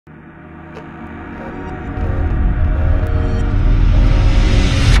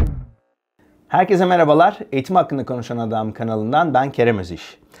Herkese merhabalar. Eğitim Hakkında Konuşan Adam kanalından ben Kerem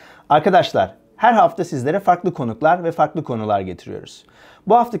Öziş. Arkadaşlar, her hafta sizlere farklı konuklar ve farklı konular getiriyoruz.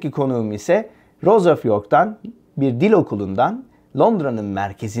 Bu haftaki konuğum ise Rose of York'tan bir dil okulundan, Londra'nın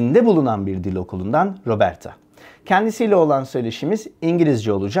merkezinde bulunan bir dil okulundan Roberta. Kendisiyle olan söyleşimiz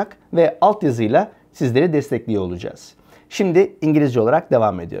İngilizce olacak ve altyazıyla sizleri destekliyor olacağız. Şimdi İngilizce olarak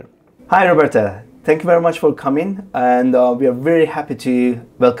devam ediyorum. Hi Roberta, thank you very much for coming and we are very happy to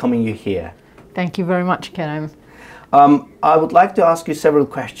welcoming you here. Thank you very much, Kerem. I would like to ask you several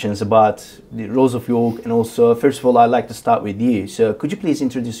questions about the Rose of York, and also, first of all, I'd like to start with you. So, could you please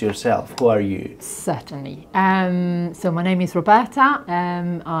introduce yourself? Who are you? Certainly. So my name is Roberta.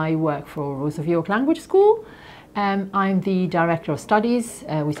 I work for Rose of York Language School. I'm the Director of Studies.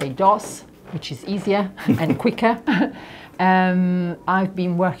 We say DOS, which is easier and quicker. I've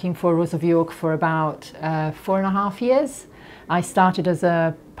been working for Rose of York for about 4.5 years. I started as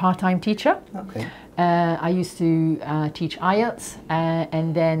a part-time teacher. Okay. I used to teach IELTS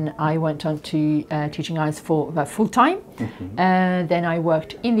and then I went on to teaching IELTS for full-time. Mm-hmm. Then I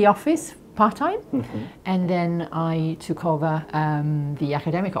worked in the office part-time, mm-hmm. and then I took over the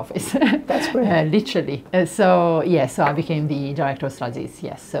academic office. That's great. Literally. So I became the Director of Studies,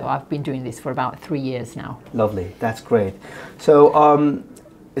 yes. So I've been doing this for about 3 years now. Lovely, that's great. So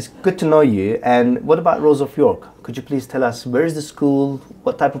it's good to know you. And what about Rose of York? Could you please tell us where is the school?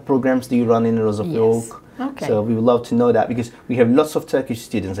 What type of programs do you run in Rose of York? Okay. So we would love to know that, because we have lots of Turkish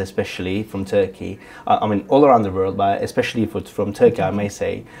students, especially from Turkey. I mean, all around the world, but especially from Turkey, I may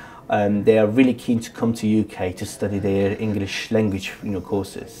say. They are really keen to come to UK to study their English language,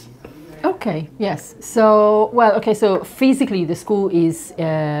 courses. Okay, yes. So physically the school is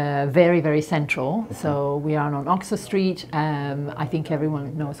very, very central. Mm-hmm. So we are on Oxford Street. I think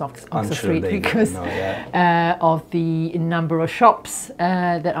everyone knows Oxford Street because of the number of shops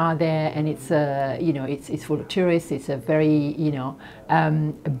that are there, and it's full of tourists. It's a very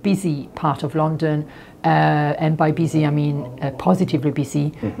busy part of London. And by busy, I mean positively busy,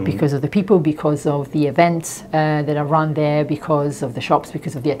 mm-hmm. because of the people, because of the events that are run there, because of the shops,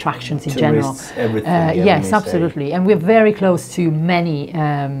 because of the attractions in general. Everything. Yes, absolutely. Say. And we're very close to many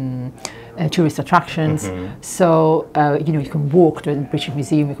tourist attractions. Mm-hmm. So, you can walk to the British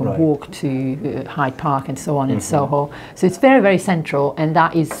Museum, you can walk to Hyde Park and so on, mm-hmm. in Soho. So it's very, very central, and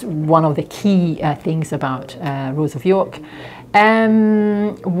that is one of the key things about Rose of York.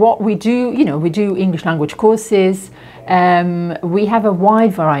 What we do, we do English language courses. We have a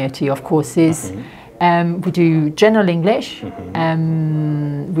wide variety of courses. Mm-hmm. We do general English,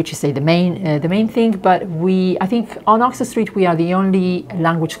 mm-hmm. Which is the main thing. But I think on Oxford Street we are the only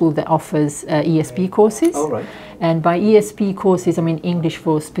language school that offers ESP courses. Oh, right. And by ESP courses, I mean English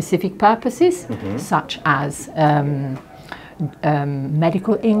for specific purposes, mm-hmm. such as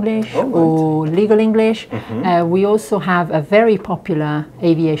medical English, or legal English. Mm-hmm. We also have a very popular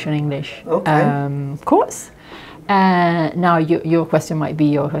aviation English course. Now your question might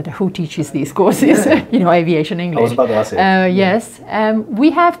be, who teaches these courses? Aviation English. I was about to ask it. Yes, we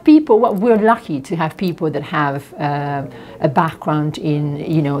have people. Well, we're lucky to have people that have a background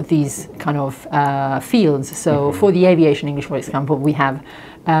in these kind of fields. So mm-hmm. for the aviation English, for example, we have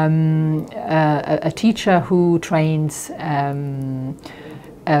a teacher who trains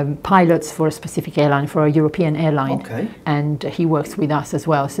pilots for a specific airline, for a European airline, and he works with us as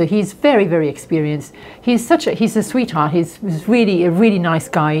well. So he's very, very experienced. He's a sweetheart. He's really a really nice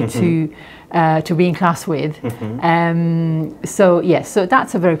guy, mm-hmm. to be in class with. Mm-hmm. So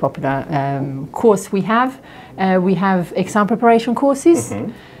that's a very popular course we have. We have exam preparation courses,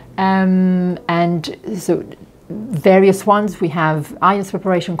 mm-hmm. And so various ones. We have IELTS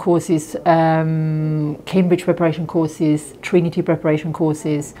preparation courses, Cambridge preparation courses, Trinity preparation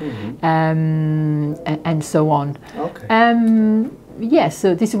courses, mm-hmm. And so on. Yes,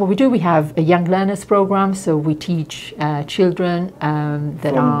 so this is what we do. We have a young learners program, so we teach children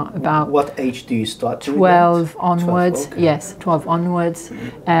that are about... What age do you start? 12 onwards. 12, yes, 12 onwards.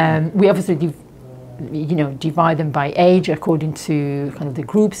 Mm-hmm. We obviously divide them by age according to kind of the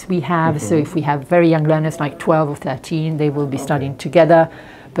groups we have. Mm-hmm. So if we have very young learners like 12 or 13, they will be studying together,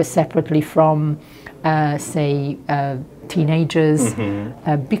 but separately from, teenagers,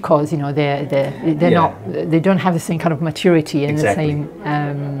 mm-hmm. Because they don't have the same kind of maturity and the same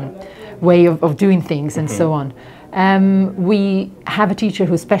way of doing things, and mm-hmm. so on. We have a teacher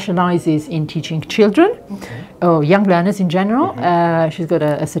who specializes in teaching children, or young learners in general. Mm-hmm. She's got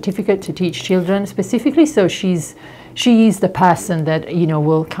a certificate to teach children specifically, so she is the person that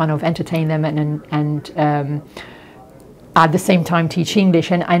will kind of entertain them and at the same time teach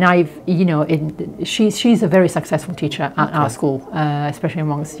English, and I've, you know, she's a very successful teacher at our school, especially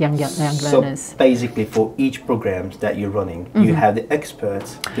amongst young learners. So basically, for each program that you're running, you have the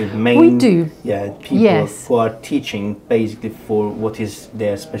experts, the main people who are teaching basically for what is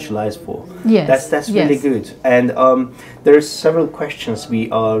they're specialized for. Yes, that's really good. And there's several questions we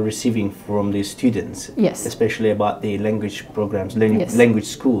are receiving from the students, especially about the language programs, language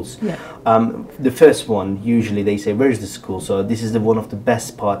schools. The first one, usually they say, where is the school? So this is one of the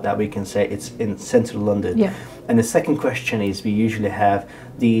best part that we can say, it's in central London. And the second question is, we usually have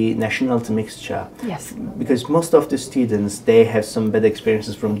the nationality mixture. Because most of the students, they have some bad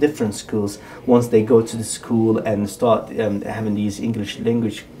experiences from different schools. Once they go to the school and start having these English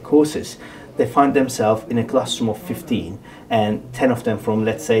language courses, they find themselves in a classroom of 15 and 10 of them from,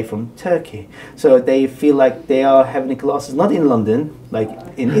 let's say, from Turkey. So they feel like they are having classes not in London, like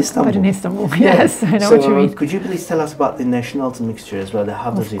in Istanbul. But in Istanbul, yes, I know what you mean. Could you please tell us about the nationality mixture as well?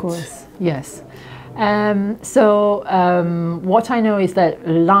 How does it? Of course, yes. What I know is that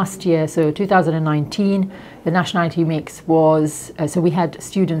last year, so 2019, the nationality mix was, so we had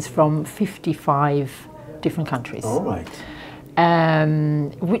students from 55 different countries. All right.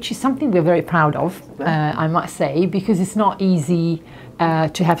 Which is something we're very proud of, I must say, because it's not easy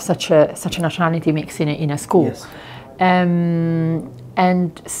to have such a nationality mix in a school.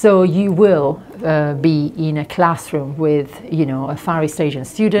 And so you will be in a classroom with, you know, a Far East Asian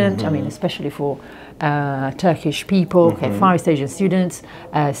student. I mean, especially for Turkish people, Far East Asian students,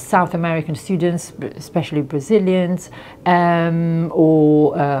 South American students, especially Brazilians,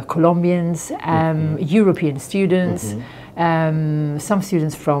 or Colombians, European students. Some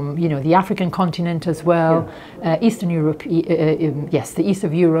students from, you know, the African continent as well, Eastern Europe, yes, the east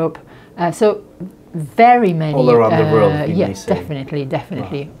of Europe. So very many. All around the world, yes, definitely.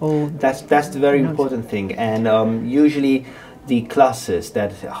 Wow. That's the very important thing. And usually the classes,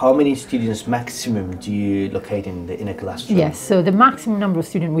 how many students maximum do you locate in a classroom? Yes, so the maximum number of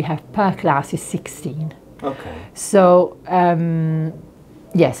students we have per class is 16. Okay. So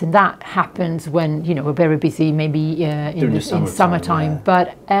yes, and that happens when, you know, we're very busy, maybe in summertime.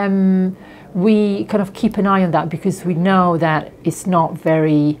 But we kind of keep an eye on that because we know that it's not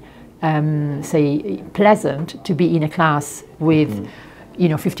very, say, pleasant to be in a class with, you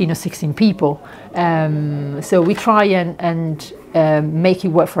know, 15 or 16 people. So we try and make it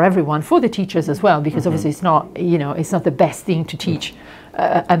work for everyone, for the teachers as well, because obviously it's not, you know, it's not the best thing to teach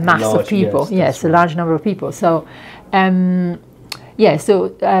a mass of people. Yes, a large number of people. So.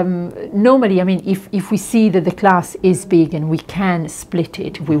 Normally, I mean, if we see that the class is big and we can split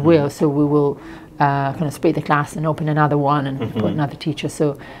it, we will. So we will kind of split the class and open another one and put another teacher.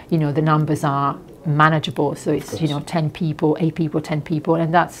 So, you know, the numbers are manageable. So it's, you know, 10 people, 8 people, 10 people.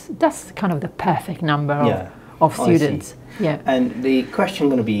 And that's kind of the perfect number of students. And the question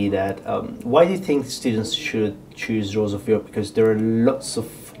going to be that, why do you think students should choose Rose of York? Because there are lots of,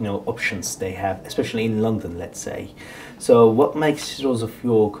 you know, options they have, especially in London, let's say. So what makes Rose of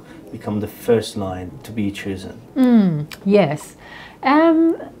York become the first line to be chosen? Yes,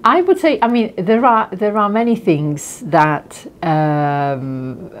 I would say, I mean, there are many things that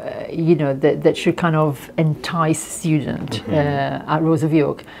you know, that should kind of entice student at Rose of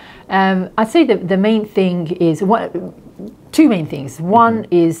York. I'd say that the main thing is two main things. One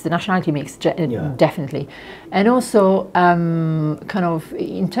is the nationality mix, definitely, and also kind of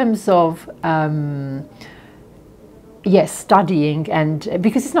in terms of studying, and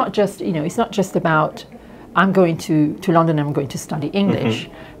because it's not just, you know, it's not just about I'm going to London and I'm going to study English.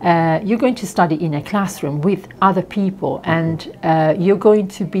 You're going to study in a classroom with other people, and you're going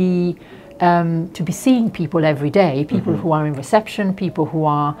to be seeing people every day, people who are in reception, people who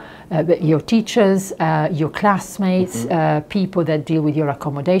are your teachers, your classmates, people that deal with your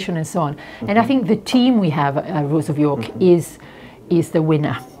accommodation and so on. And I think the team we have at Rose of York is the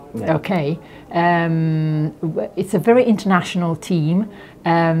winner. Okay, it's a very international team.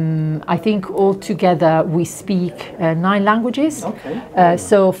 I think altogether we speak 9 languages.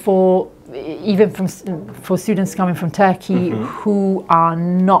 So for students coming from Turkey who are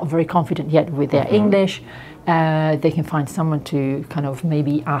not very confident yet with their English, they can find someone to kind of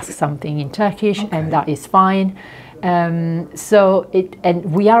maybe ask something in Turkish, and that is fine. And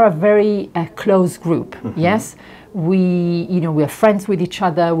we are a very close group. Yes. We are friends with each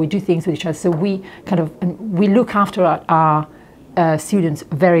other. We do things with each other. So we look after our students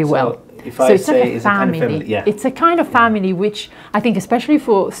very well. It's like a family. It's a kind of family, which I think, especially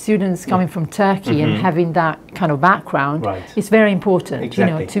for students coming from Turkey and having that kind of background, it's very important.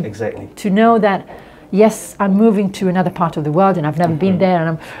 To know that, yes, I'm moving to another part of the world and I've never been there, and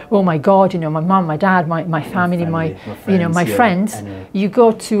I'm, oh my God, you know, my mum, my dad, my family, my you know, my friends. You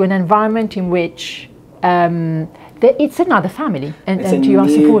go to an environment in which it's another family, and you are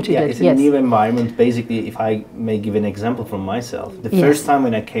supported. Yeah, it's a new environment. Basically, if I may give an example from myself, the first time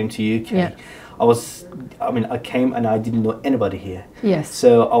when I came to UK, I came and I didn't know anybody here. Yes.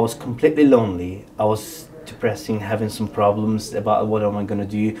 So I was completely lonely. I was depressing, having some problems about what am I going to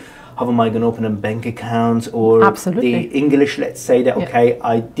do, how am I going to open a bank account, or the English. Let's say that okay,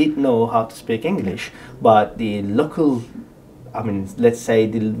 I did know how to speak English, but the local, let's say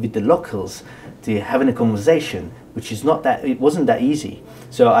with the locals, to having a conversation, which is not that, it wasn't that easy.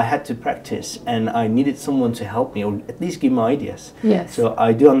 So I had to practice, and I needed someone to help me, or at least give me ideas. Yes. So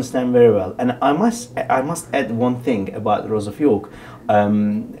I do understand very well, and I must add one thing about Rose of York,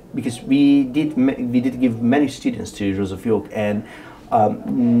 because we did give many students to Rose of York, and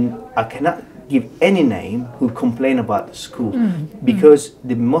I cannot give any name who complain about the school, because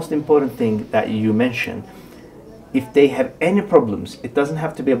the most important thing that you mentioned, if they have any problems, it doesn't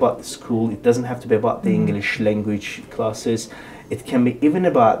have to be about the school, it doesn't have to be about the English language classes, it can be even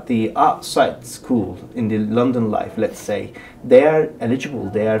about the outside school, in the London life, let's say. They are eligible,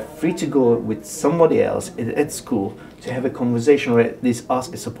 they are free to go with somebody else at school to have a conversation, or at least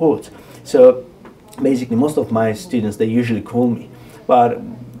ask a support. So basically most of my students, they usually call me, but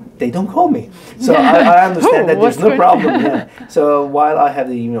they don't call me. So I understand that there's no problem. So while I have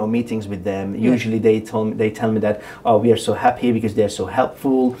the meetings with them, usually they tell me that, oh, we are so happy because they're so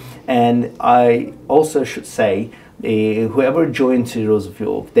helpful. And I also should say, whoever joined to Rose of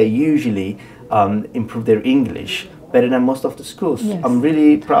York, they usually improve their English better than most of the schools. Yes. I'm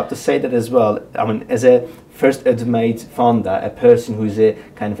really proud to say that as well. As a first Edumate founder, a person who's a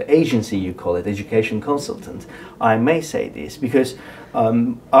kind of agency, you call it, education consultant, I may say this because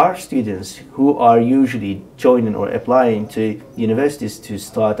our students who are usually joining or applying to universities to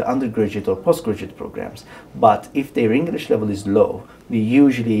start undergraduate or postgraduate programs, but if their English level is low, we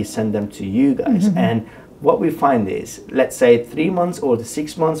usually send them to you guys. And what we find is, let's say 3 months or the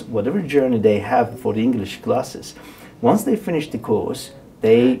 6 months, whatever journey they have for the English classes, once they finish the course,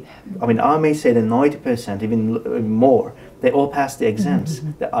 I may say that 90%, even more, they all pass the exams,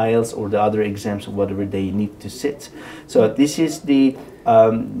 the IELTS or the other exams, or whatever they need to sit. So this is the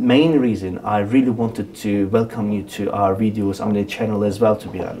main reason I really wanted to welcome you to our videos on the channel as well, to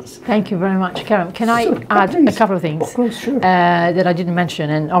be honest. Thank you very much, Kerem. Can I add a couple of things? Of course, sure. That I didn't mention,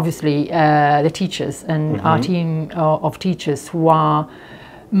 and obviously the teachers and our team of teachers who are,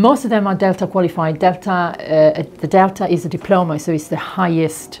 most of them are Delta qualified. The Delta is a diploma, so it's the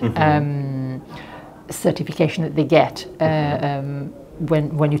highest certification that they get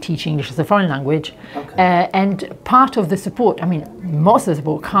when you teach English as a foreign language. And part of the support, most of the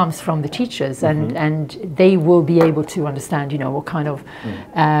support comes from the teachers, and they will be able to understand, what kind of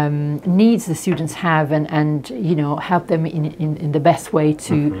needs the students have, and help them in the best way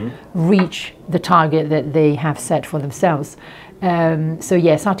to reach the target that they have set for themselves. So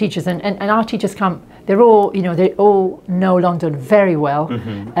yes, our teachers and our teachers come. They're all, they all know London very well.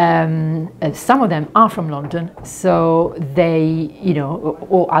 Some of them are from London, so they,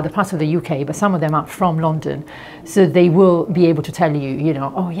 or other parts of the UK, but some of them are from London, so they will be able to tell you,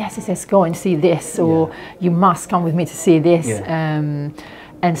 oh yes, let's go and see this, or you must come with me to see this, and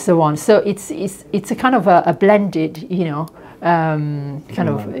so on. So it's a kind of a blended, yes,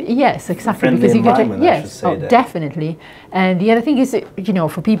 exactly, because you get definitely. And the other thing is that,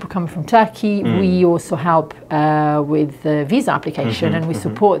 for people coming from Turkey, we also help with the visa application, and we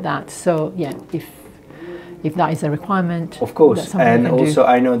support that. So yeah, if that is a requirement, of course. And also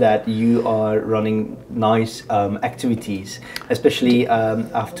I know that you are running nice activities, especially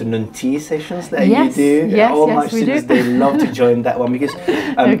afternoon tea sessions that you do. All my students, they love to join that one, because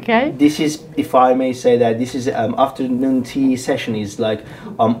this is, if I may say that, this is afternoon tea session is like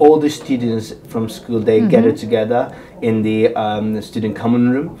all the students from school, they gather together in the student common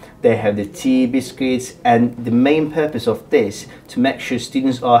room. They have the tea, biscuits, and the main purpose of this, to make sure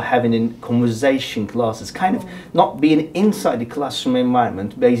students are having in conversation classes, kind of not being inside the classroom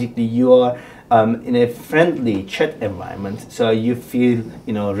environment. Basically you are in a friendly chat environment, so you feel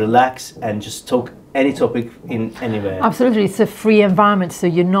relaxed and just talk any topic in anywhere. Absolutely, it's a free environment, so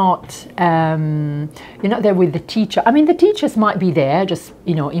you're not there with the teacher. The teachers might be there just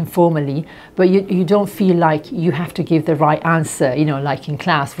informally, but you don't feel like you have to give the right answer. Like in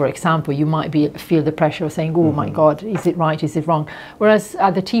class, for example, you might feel the pressure of saying, oh my God, is it right, is it wrong? Whereas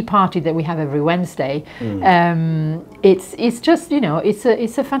at the tea party that we have every Wednesday, it's just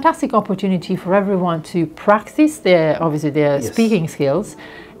it's a fantastic opportunity for everyone to practice their speaking skills,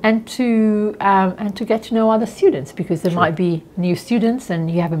 and to get to know other students, because there might be new students and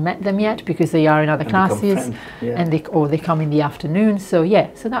you haven't met them yet because they are in other classes, and they come in the afternoon. So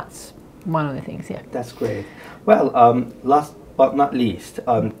so that's one of the things. Yeah, that's great. Well, last but not least,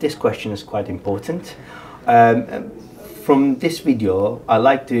 this question is quite important. From this video, I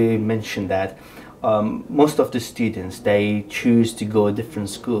like to mention that most of the students, they choose to go to different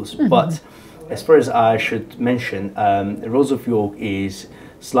schools, but as far as I should mention, Rose of York is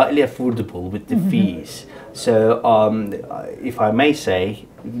slightly affordable with the fees. So if I may say,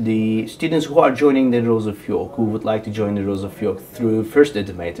 the students who are joining the Rose of York, who would like to join the Rose of York through First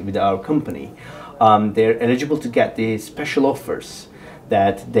Edumate with our company, they're eligible to get the special offers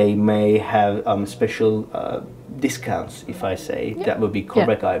that they may have special discounts, if I say. That would be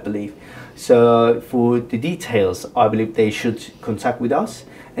correct, I believe. So for the details, I believe they should contact with us.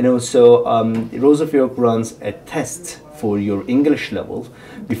 And also, Rose of York runs a test for your English level.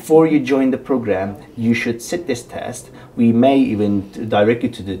 Before you join the program, you should sit this test. We may even direct you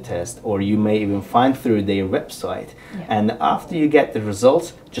to the test, or you may even find through their website. And after you get the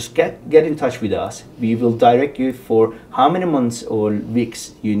results, just get in touch with us. We will direct you for how many months or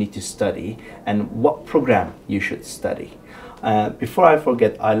weeks you need to study and what program you should study. Before I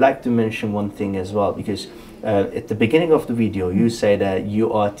forget, I like to mention one thing as well, because at the beginning of the video, you say that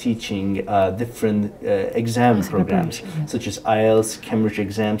you are teaching different exam programs, such as IELTS, Cambridge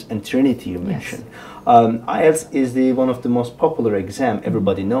exams, and Trinity you mentioned. IELTS is one of the most popular exam,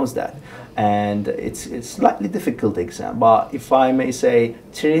 everybody knows that. And it's slightly difficult exam, but if I may say,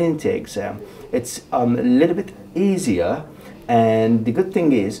 Trinity exam, it's a little bit easier. And the good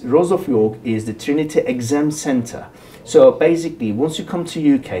thing is, Rose of York is the Trinity Exam Center. So basically, once you come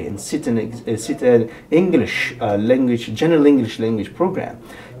to UK and sit an English language, general English language program,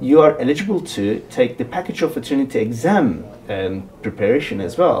 you are eligible to take the package of a Trinity exam preparation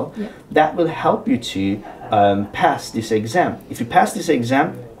as well. That will help you to pass this exam. If you pass this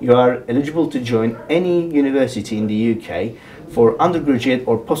exam, you are eligible to join any university in the UK for undergraduate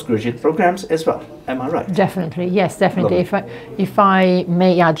or postgraduate programs as well. Am I right? Definitely, yes, definitely. If I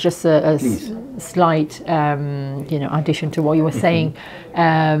may add just a slight, addition to what you were saying,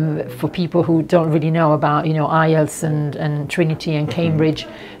 for people who don't really know about, IELTS and Trinity and Cambridge,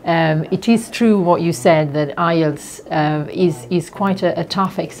 it is true what you said, that IELTS is quite a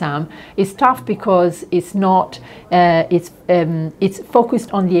tough exam. It's tough because it's not, it's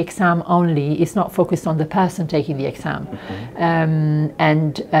focused on the exam only. It's not focused on the person taking the exam,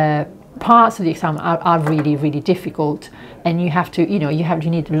 parts of the exam are really, really difficult, and you have to, you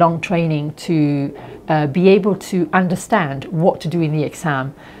need long training to be able to understand what to do in the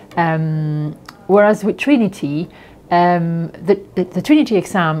exam. Whereas with Trinity, the Trinity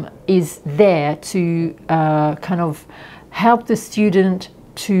exam is there to kind of help the student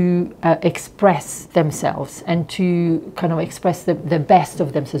to express themselves and to kind of express the best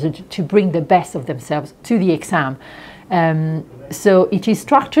of themselves, to bring the best of themselves to the exam. So it is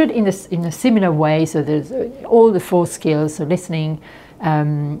structured in a similar way. So there's all the 4 skills: so listening,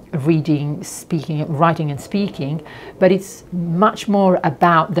 reading, speaking, writing, and speaking. But it's much more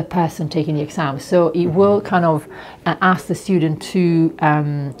about the person taking the exam. So it will kind of ask the student to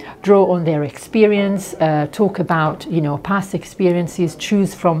draw on their experience, talk about past experiences,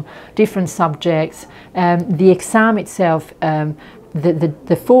 choose from different subjects. The exam itself.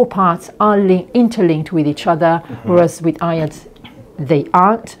 The 4 parts are interlinked with each other, whereas with IELTS they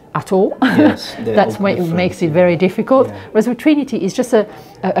aren't at all. Yes, that's why it makes it very difficult. Whereas with Trinity, it's just a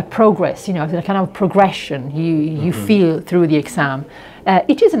progress, a kind of progression you feel through the exam.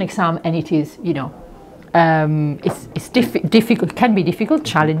 It is an exam, and it is, it's difficult, can be difficult,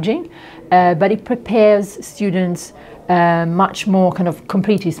 challenging, but it prepares students much more kind of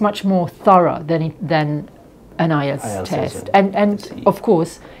complete. It's much more thorough than an IELTS test, and of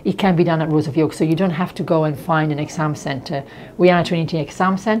course it can be done at Rose of York, so you don't have to go and find an exam center. We are a Trinity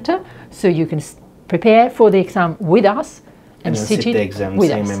exam center, so you can prepare for the exam with us and sit the exam with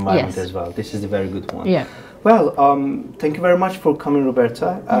same us. environment as well. This is a very good one. Yeah. Well, thank you very much for coming,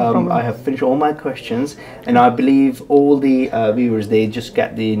 Roberta. I have finished all my questions, and I believe all the viewers, they just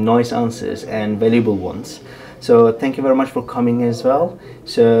get the nice answers and valuable ones. So thank you very much for coming as well.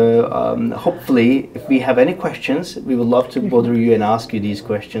 So hopefully, if we have any questions, we would love to bother you and ask you these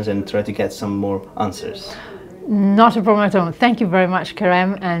questions and try to get some more answers. Not a problem at all. Thank you very much,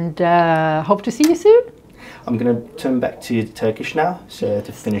 Kerem, and hope to see you soon. I'm going to turn back to Turkish now, so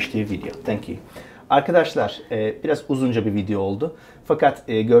to finish the video. Thank you. Arkadaşlar, biraz uzunca bir video oldu. Fakat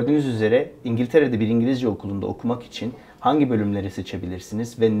gördüğünüz üzere İngiltere'de bir İngilizce okulunda okumak için hangi bölümleri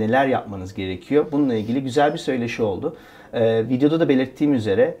seçebilirsiniz ve neler yapmanız gerekiyor? Bununla ilgili güzel bir söyleşi oldu. Videoda da belirttiğim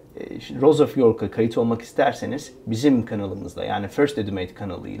üzere Rose of York'a kayıt olmak isterseniz bizim kanalımızda, yani First Educate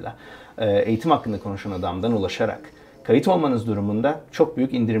kanalıyla Eğitim Hakkında Konuşan Adam'dan ulaşarak kayıt olmanız durumunda çok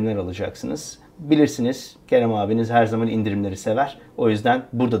büyük indirimler alacaksınız. Bilirsiniz, Kerem abiniz her zaman indirimleri sever. O yüzden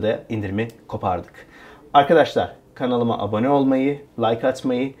burada da indirimi kopardık. Arkadaşlar, kanalıma abone olmayı, like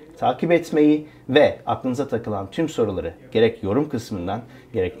atmayı, takip etmeyi ve aklınıza takılan tüm soruları gerek yorum kısmından,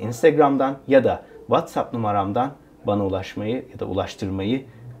 gerek Instagram'dan ya da WhatsApp numaramdan bana ulaşmayı ya da ulaştırmayı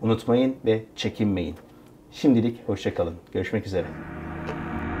unutmayın ve çekinmeyin. Şimdilik hoşça kalın. Görüşmek üzere.